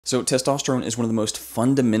So testosterone is one of the most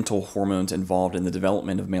fundamental hormones involved in the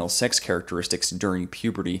development of male sex characteristics during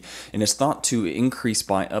puberty and is thought to increase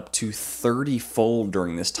by up to 30-fold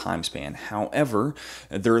during this time span. However,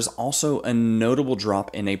 there is also a notable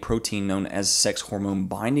drop in a protein known as sex hormone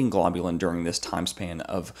binding globulin during this time span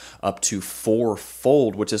of up to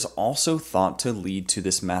 4-fold, which is also thought to lead to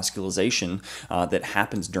this masculization that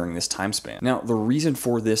happens during this time span. Now, the reason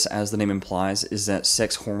for this, as the name implies, is that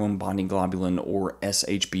sex hormone binding globulin, or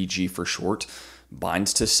SHBG for short,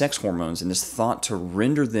 binds to sex hormones and is thought to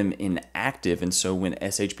render them inactive. And so when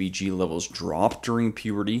SHBG levels drop during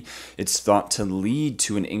puberty, it's thought to lead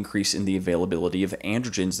to an increase in the availability of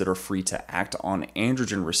androgens that are free to act on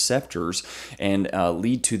androgen receptors and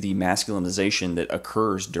lead to the masculinization that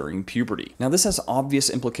occurs during puberty. Now, this has obvious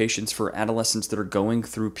implications for adolescents that are going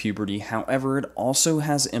through puberty. However, it also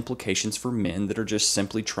has implications for men that are just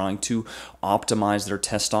simply trying to optimize their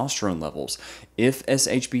testosterone levels. If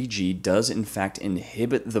SHBG does in fact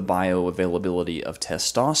inhibit the bioavailability of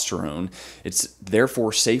testosterone, it's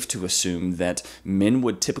therefore safe to assume that men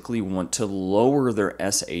would typically want to lower their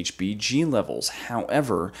SHBG levels.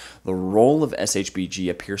 However, the role of SHBG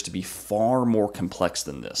appears to be far more complex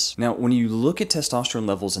than this. Now, when you look at testosterone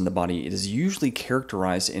levels in the body, it is usually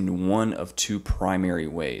characterized in one of two primary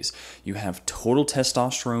ways. You have total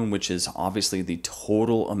testosterone, which is obviously the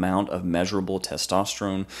total amount of measurable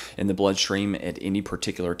testosterone in the bloodstream at any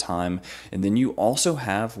particular time, and then you also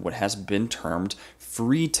have what has been termed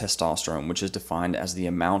free testosterone, which is defined as the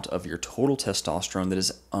amount of your total testosterone that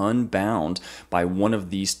is unbound by one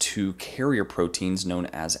of these two carrier proteins known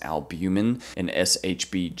as albumin and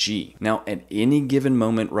SHBG. Now, at any given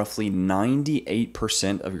moment, roughly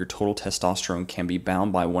 98% of your total testosterone can be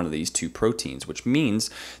bound by one of these two proteins, which means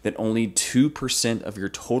that only 2% of your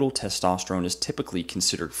total testosterone is typically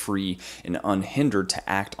considered free and unhindered to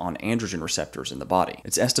act on androgen receptors in the body.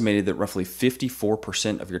 It's estimated that roughly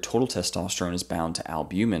 54% of your total testosterone is bound to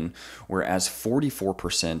albumin, whereas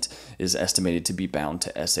 44% is estimated to be bound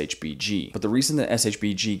to SHBG. But the reason that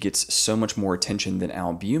SHBG gets so much more attention than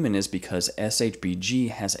albumin is because SHBG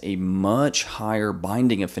has a much higher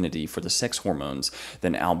binding affinity for the sex hormones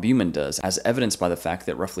than albumin does, as evidenced by the fact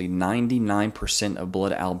that roughly 99% of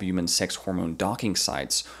blood albumin sex hormone docking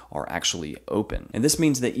sites are actually open. And this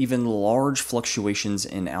means that even large fluctuations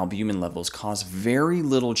in albumin levels cause very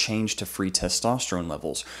little change to free testosterone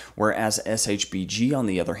levels, whereas SHBG, on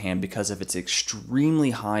the other hand, because of its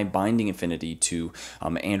extremely high binding affinity to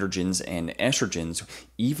androgens and estrogens,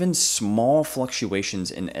 even small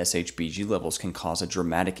fluctuations in SHBG levels can cause a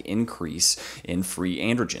dramatic increase in free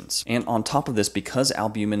androgens. And on top of this, because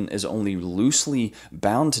albumin is only loosely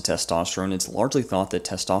bound to testosterone, it's largely thought that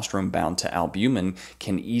testosterone bound to albumin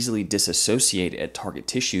can easily disassociate at target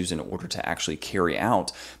tissues in order to actually carry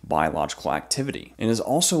out biological activity. And is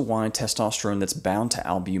also why testosterone that's bound to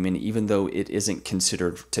albumin, even though it isn't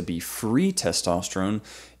considered to be free testosterone,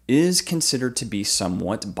 is considered to be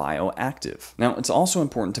somewhat bioactive. Now, it's also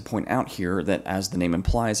important to point out here that, as the name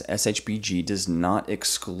implies, SHBG does not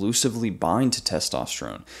exclusively bind to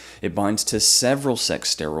testosterone. It binds to several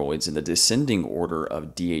sex steroids in the descending order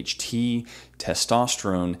of DHT,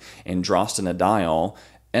 testosterone, androstenediol,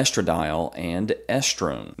 estradiol, and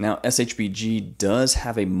estrone. Now, SHBG does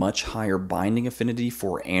have a much higher binding affinity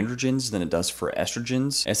for androgens than it does for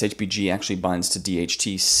estrogens. SHBG actually binds to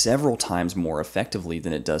DHT several times more effectively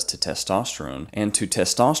than it does to testosterone, and to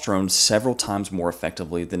testosterone several times more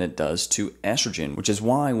effectively than it does to estrogen, which is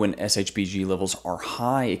why when SHBG levels are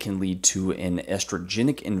high, it can lead to an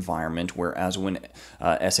estrogenic environment, whereas when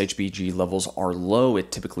SHBG levels are low, it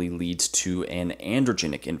typically leads to an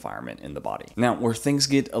androgenic environment in the body. Now, where things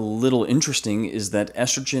get a little interesting is that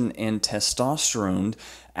estrogen and testosterone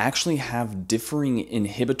actually have differing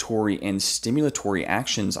inhibitory and stimulatory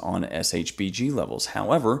actions on SHBG levels.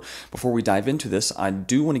 However, before we dive into this, I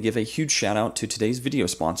do want to give a huge shout out to today's video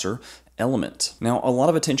sponsor, Element. Now, a lot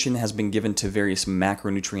of attention has been given to various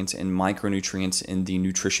macronutrients and micronutrients in the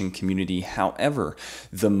nutrition community. However,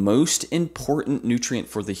 the most important nutrient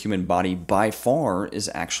for the human body by far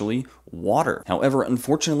is actually water. However,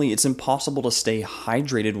 unfortunately, it's impossible to stay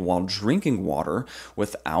hydrated while drinking water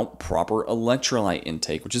without proper electrolyte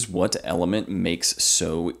intake, which is what Element makes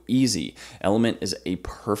so easy. Element is a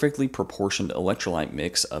perfectly proportioned electrolyte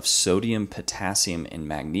mix of sodium, potassium, and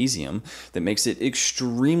magnesium that makes it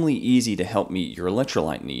extremely easy to help meet your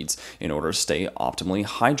electrolyte needs in order to stay optimally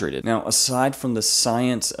hydrated. Now, aside from the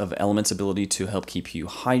science of Element's ability to help keep you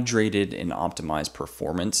hydrated and optimize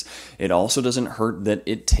performance, it also doesn't hurt that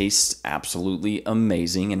it tastes absolutely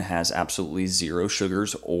amazing and has absolutely zero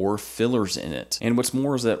sugars or fillers in it. And what's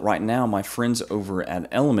more is that right now my friends over at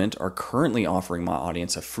Element are currently offering my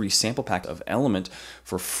audience a free sample pack of Element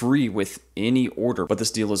for free with any order, but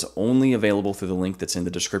this deal is only available through the link that's in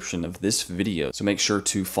the description of this video. So make sure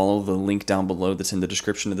to follow the link down below that's in the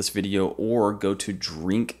description of this video, or go to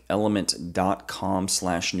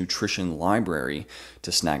drinkelement.com/nutrition library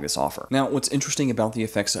to snag this offer. Now, what's interesting about the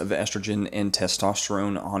effects of estrogen and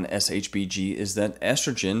testosterone on SHBG is that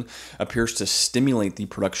estrogen appears to stimulate the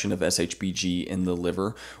production of SHBG in the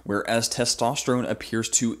liver, whereas testosterone appears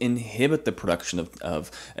to inhibit the production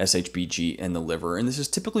of SHBG in the liver. And this is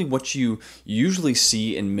typically what you usually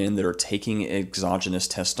see in men that are taking exogenous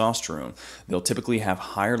testosterone. They'll typically have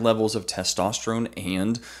higher levels of testosterone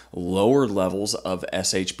and lower levels of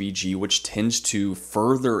SHBG, which tends to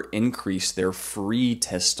further increase their free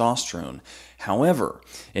testosterone. However,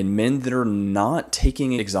 in men that are not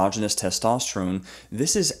taking exogenous testosterone,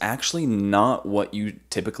 this is actually not what you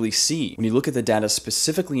typically see. When you look at the data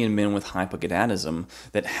specifically in men with hypogonadism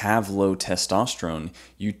that have low testosterone,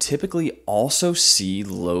 you typically also see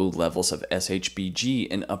low levels of SHBG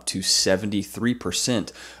in up to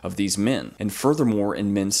 73% of these men. And furthermore,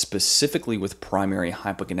 in men specifically with primary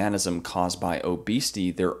hypogonadism caused by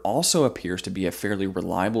obesity, there also appears to be a fairly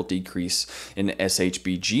reliable decrease in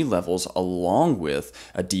SHBG levels along with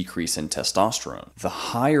a decrease in testosterone. The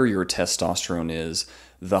higher your testosterone is,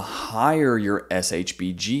 the higher your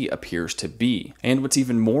SHBG appears to be. And what's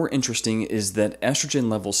even more interesting is that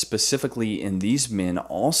estrogen levels specifically in these men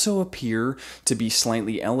also appear to be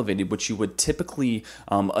slightly elevated, which you would typically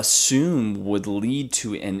assume would lead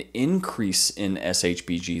to an increase in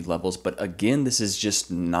SHBG levels. But again, this is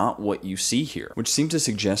just not what you see here, which seems to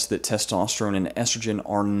suggest that testosterone and estrogen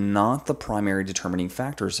are not the primary determining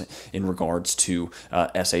factors in regards to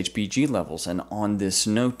SHBG levels. And on this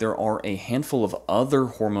note, there are a handful of other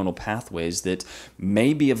hormonal pathways that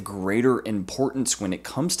may be of greater importance when it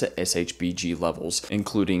comes to SHBG levels,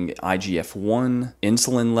 including IGF-1,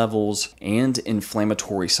 insulin levels, and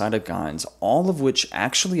inflammatory cytokines, all of which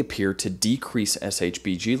actually appear to decrease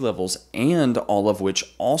SHBG levels, and all of which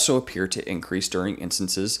also appear to increase during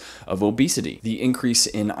instances of obesity. The increase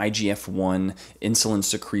in IGF-1, insulin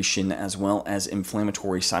secretion, as well as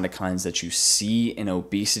inflammatory cytokines that you see in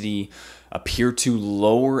obesity appear to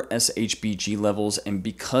lower SHBG levels, and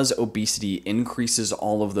because obesity increases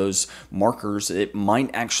all of those markers, it might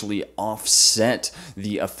actually offset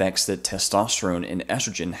the effects that testosterone and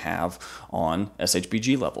estrogen have on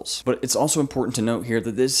SHBG levels. But it's also important to note here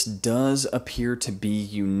that this does appear to be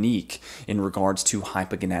unique in regards to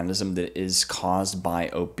hypogonadism that is caused by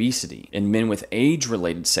obesity. In men with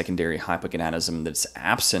age-related secondary hypogonadism that's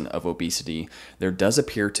absent of obesity, there does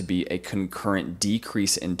appear to be a concurrent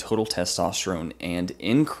decrease in total testosterone and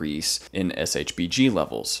increase in SHBG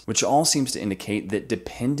levels, which all seems to indicate that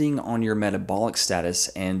depending on your metabolic status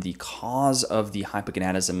and the cause of the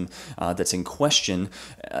hypogonadism that's in question,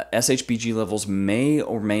 SHBG levels may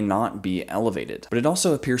or may not be elevated. But it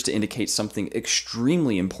also appears to indicate something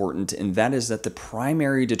extremely important, and that is that the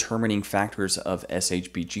primary determining factors of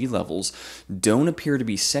SHBG levels don't appear to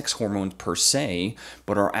be sex hormones per se,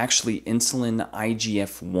 but are actually insulin,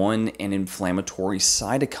 IGF-1, and inflammatory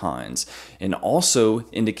cytokines. And also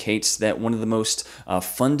indicates that one of the most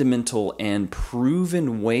fundamental and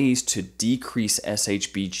proven ways to decrease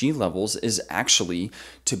SHBG levels is actually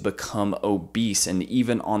to become obese. And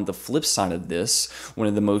even on the flip side of this, one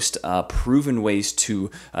of the most proven ways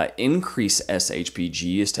to increase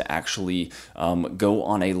SHBG is to actually go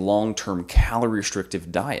on a long-term calorie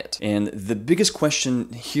restrictive diet. And the biggest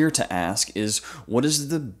question here to ask is, what is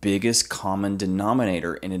the biggest common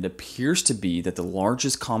denominator? And it appears to be that the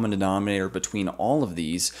largest common denominator between all of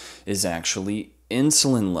these is actually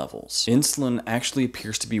insulin levels. Insulin actually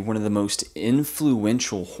appears to be one of the most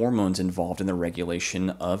influential hormones involved in the regulation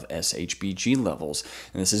of SHBG levels,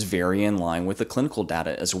 and this is very in line with the clinical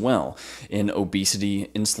data as well. In obesity,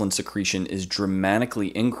 insulin secretion is dramatically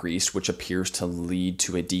increased, which appears to lead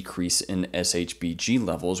to a decrease in SHBG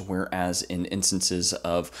levels, whereas in instances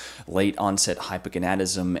of late onset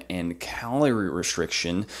hypogonadism and calorie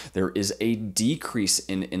restriction, there is a decrease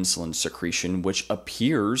in insulin secretion, which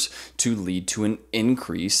appears to lead to an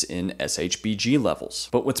increase in SHBG levels.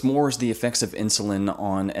 But what's more is the effects of insulin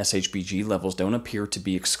on SHBG levels don't appear to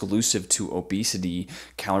be exclusive to obesity,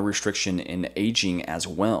 calorie restriction, and aging as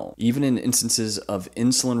well. Even in instances of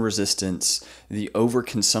insulin resistance, the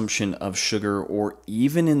overconsumption of sugar, or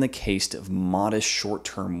even in the case of modest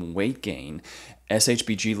short-term weight gain,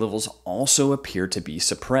 SHBG levels also appear to be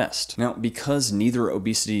suppressed. Now, because neither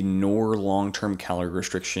obesity nor long-term calorie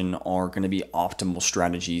restriction are going to be optimal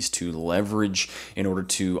strategies to leverage in order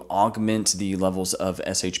to augment the levels of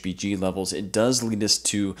SHBG levels, it does lead us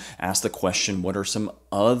to ask the question, what are some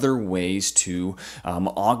other ways to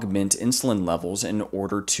augment insulin levels in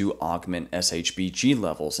order to augment SHBG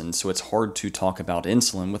levels? And so it's hard to talk about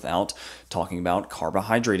insulin without talking about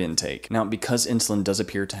carbohydrate intake. Now, because insulin does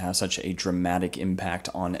appear to have such a dramatic impact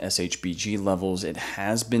on SHBG levels, it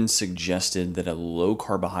has been suggested that a low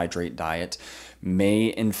carbohydrate diet may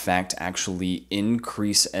in fact actually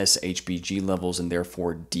increase SHBG levels and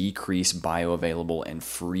therefore decrease bioavailable and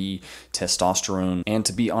free testosterone. And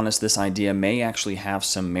to be honest, this idea may actually have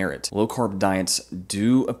some merit. Low carb diets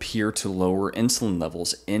do appear to lower insulin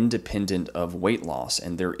levels independent of weight loss,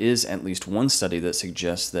 and there is at least one study that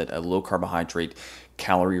suggests that a low carbohydrate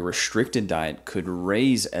calorie restricted diet could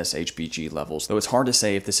raise SHBG levels, though it's hard to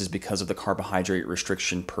say if this is because of the carbohydrate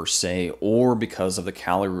restriction per se or because of the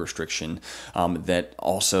calorie restriction that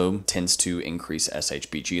also tends to increase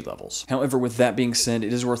SHBG levels. However, with that being said,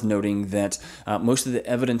 it is worth noting that most of the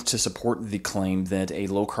evidence to support the claim that a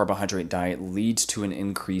low carbohydrate diet leads to an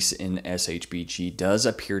increase in SHBG does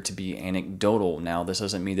appear to be anecdotal. Now, this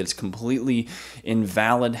doesn't mean that it's completely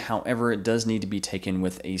invalid. However, it does need to be taken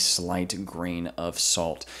with a slight grain of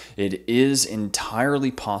salt. It is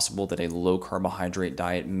entirely possible that a low carbohydrate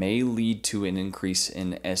diet may lead to an increase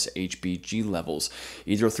in SHBG levels,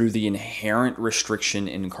 either through the inherent restriction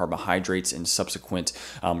in carbohydrates and subsequent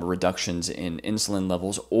reductions in insulin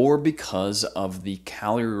levels, or because of the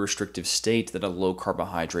calorie restrictive state that a low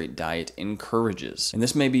carbohydrate diet encourages. And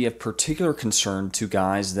this may be of particular concern to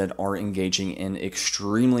guys that are engaging in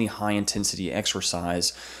extremely high intensity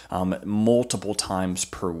exercise multiple times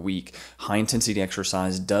per week. High intensity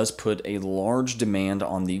exercise does put a large demand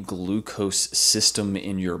on the glucose system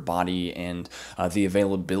in your body and the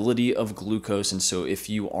availability of glucose. And so if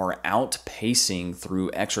you are outpacing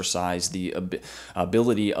through exercise the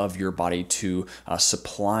ability of your body to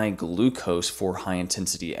supply glucose for high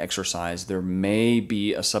intensity exercise, there may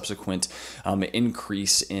be a subsequent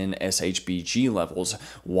increase in SHBG levels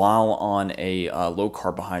while on a low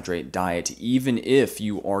carbohydrate diet, even if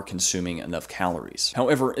you are consuming enough calories.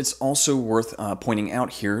 However, it's also worth pointing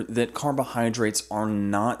out here that carbohydrates are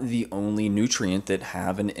not the only nutrient that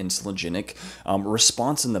have an insulinogenic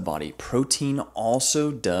response in the body. Protein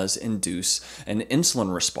also does induce an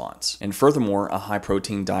insulin response. And furthermore, a high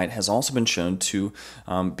protein diet has also been shown to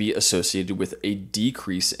be associated with a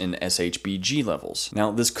decrease in SHBG levels. Now,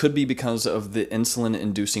 this could be because of the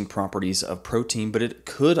insulin-inducing properties of protein, but it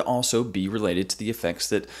could also be related to the effects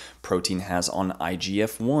that protein has on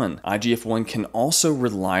IGF-1. IGF-1 can also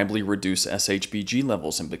reliably reduce SHBG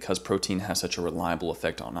levels, and because protein has such a reliable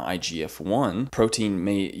effect on IGF-1, protein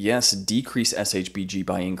may, yes, decrease SHBG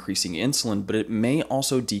by increasing insulin, but it may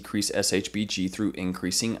also decrease SHBG through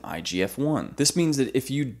increasing IGF-1. This means that if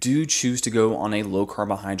you do choose to go on a low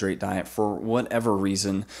carbohydrate diet for whatever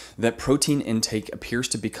reason, that protein intake appears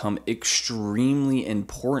to become extremely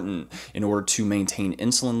important in order to maintain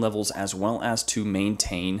insulin levels as well as to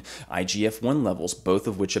maintain IGF-1 levels, both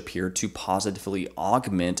of which appear to positively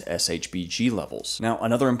augment SHBG levels. Now,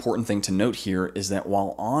 another important thing to note here is that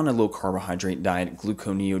while on a low carbohydrate diet,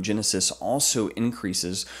 gluconeogenesis also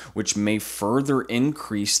increases, which may further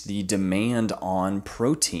increase the demand on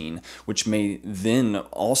protein, which may then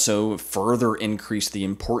also further increase the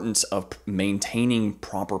importance of maintaining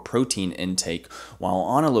proper protein intake while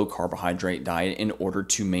on a low carbohydrate diet in order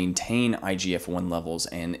to maintain IGF-1 levels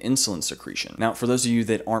and insulin secretion. Now, for those of you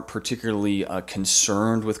that aren't particularly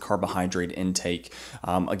concerned with carbohydrate intake,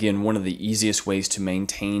 again, one of the easiest ways to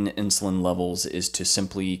maintain insulin levels is to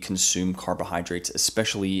simply consume carbohydrates,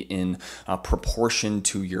 especially in proportion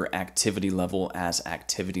to your activity level. As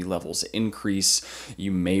activity levels increase,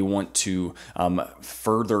 you may want to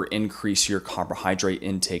further increase your carbohydrate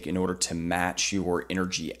intake in order to match your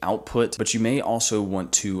energy output, but you may also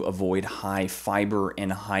want to avoid high fiber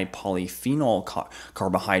and high polyphenol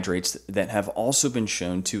carbohydrates that have also been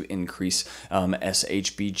shown to increase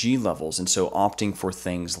SHBG levels. And so opting for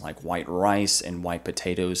things like white rice and white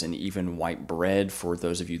potatoes and even white bread for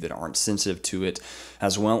those of you that aren't sensitive to it,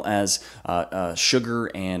 as well as sugar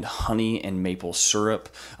and honey and maple syrup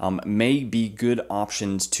may be good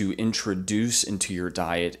options to introduce into your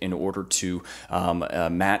diet in order to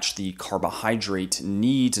match the carbohydrate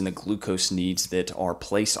needs and the glucose needs that are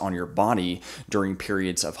placed on your body during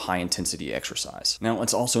periods of high intensity exercise. Now,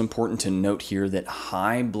 it's also important to note here that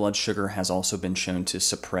high high blood sugar has also been shown to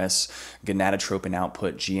suppress gonadotropin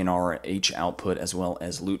output, GnRH output, as well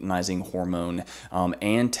as luteinizing hormone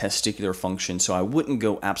and testicular function. So I wouldn't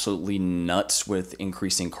go absolutely nuts with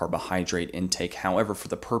increasing carbohydrate intake. However, for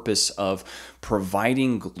the purpose of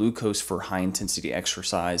providing glucose for high intensity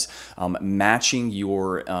exercise, matching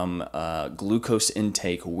your glucose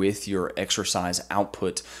intake with your exercise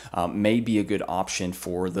output may be a good option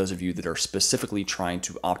for those of you that are specifically trying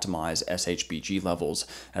to optimize SHBG levels,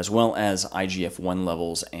 as well as IGF-1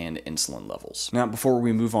 levels and insulin levels. Now, before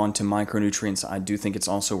we move on to micronutrients, I do think it's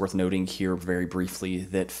also worth noting here very briefly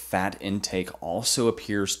that fat intake also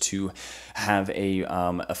appears to have a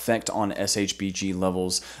effect on SHBG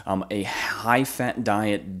levels. A high-fat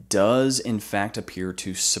diet does in fact appear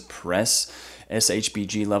to suppress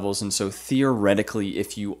SHBG levels, and so theoretically,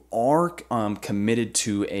 if you are committed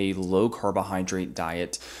to a low carbohydrate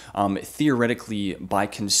diet, theoretically by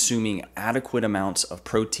consuming adequate amounts of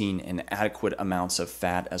protein and adequate amounts of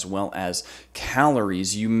fat as well as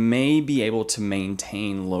calories, you may be able to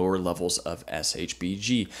maintain lower levels of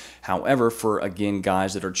SHBG. However, for again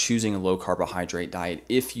guys that are choosing a low carbohydrate diet,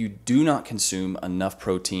 if you do not consume enough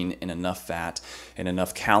protein and enough fat and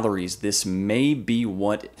enough calories, this may be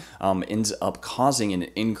what ends up causing an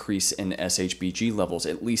increase in SHBG levels,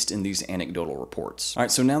 at least in these anecdotal reports. All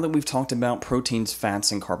right, so now that we've talked about proteins,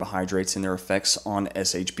 fats, and carbohydrates and their effects on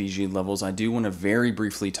SHBG levels, I do want to very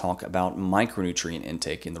briefly talk about micronutrient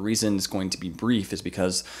intake. And the reason it's going to be brief is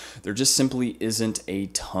because there just simply isn't a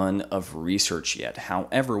ton of research yet.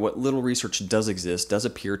 However, what little research does exist does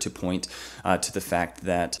appear to point to the fact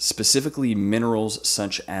that specifically minerals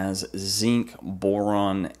such as zinc,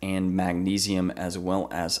 boron, and magnesium, as well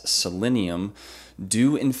as selenium,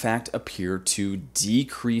 do in fact appear to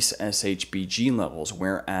decrease SHBG levels,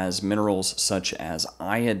 whereas minerals such as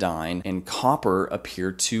iodine and copper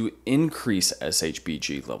appear to increase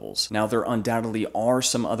SHBG levels. Now, there undoubtedly are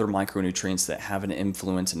some other micronutrients that have an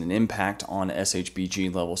influence and an impact on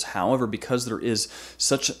SHBG levels. However, because there is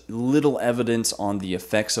such little evidence on the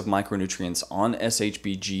effects of micronutrients on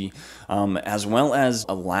SHBG, as well as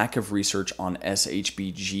a lack of research on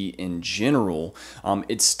SHBG in general,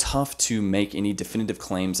 it's tough to make any definitive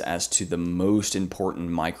claims as to the most important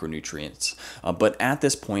micronutrients. But at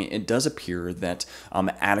this point, it does appear that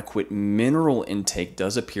adequate mineral intake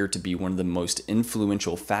does appear to be one of the most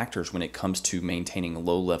influential factors when it comes to maintaining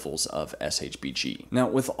low levels of SHBG. Now,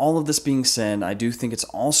 with all of this being said, I do think it's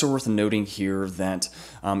also worth noting here that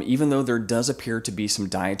even though there does appear to be some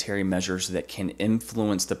dietary measures that can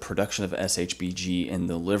influence the production of SHBG in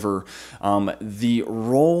the liver, the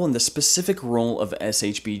role and the specific role of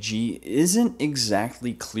SHBG isn't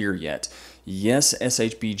exactly clear yet. Yes,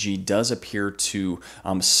 SHBG does appear to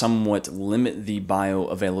somewhat limit the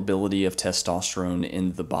bioavailability of testosterone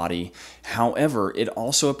in the body. However, it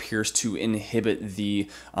also appears to inhibit the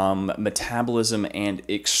metabolism and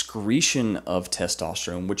excretion of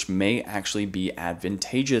testosterone, which may actually be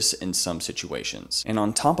advantageous in some situations. And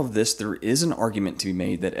on top of this, there is an argument to be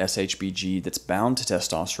made that SHBG that's bound to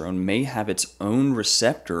testosterone may have its own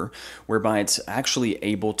receptor, whereby it's actually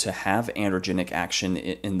able to have androgenic action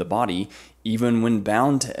in the body even when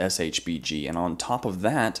bound to SHBG. And on top of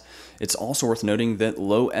that, it's also worth noting that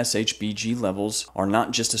low SHBG levels are not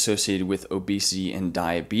just associated with obesity and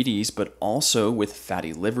diabetes, but also with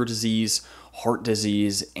fatty liver disease, heart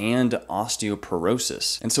disease, and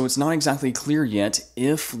osteoporosis. And so it's not exactly clear yet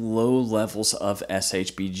if low levels of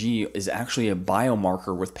SHBG is actually a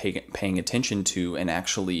biomarker worth paying attention to and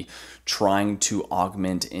actually trying to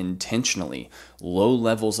augment intentionally. Low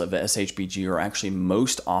levels of SHBG are actually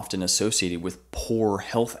most often associated with poor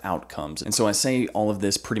health outcomes. And so I say all of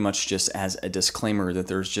this pretty much just as a disclaimer that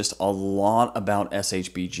there's just a lot about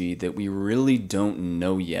SHBG that we really don't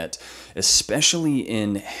know yet, especially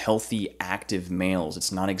in healthy, active males.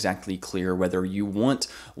 It's not exactly clear whether you want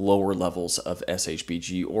lower levels of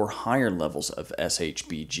SHBG or higher levels of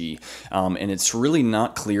SHBG. And it's really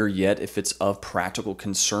not clear yet if it's of practical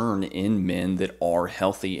concern in men that are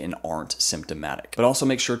healthy and aren't symptomatic. But also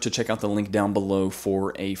make sure to check out the link down below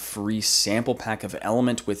for a free sample pack of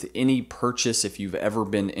Element with any purchase. If you've ever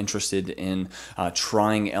been interested in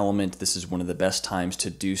trying Element, this is one of the best times to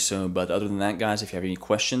do so. But other than that, guys, if you have any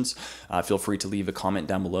questions, feel free to leave a comment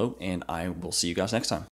down below, and I will see you guys next time.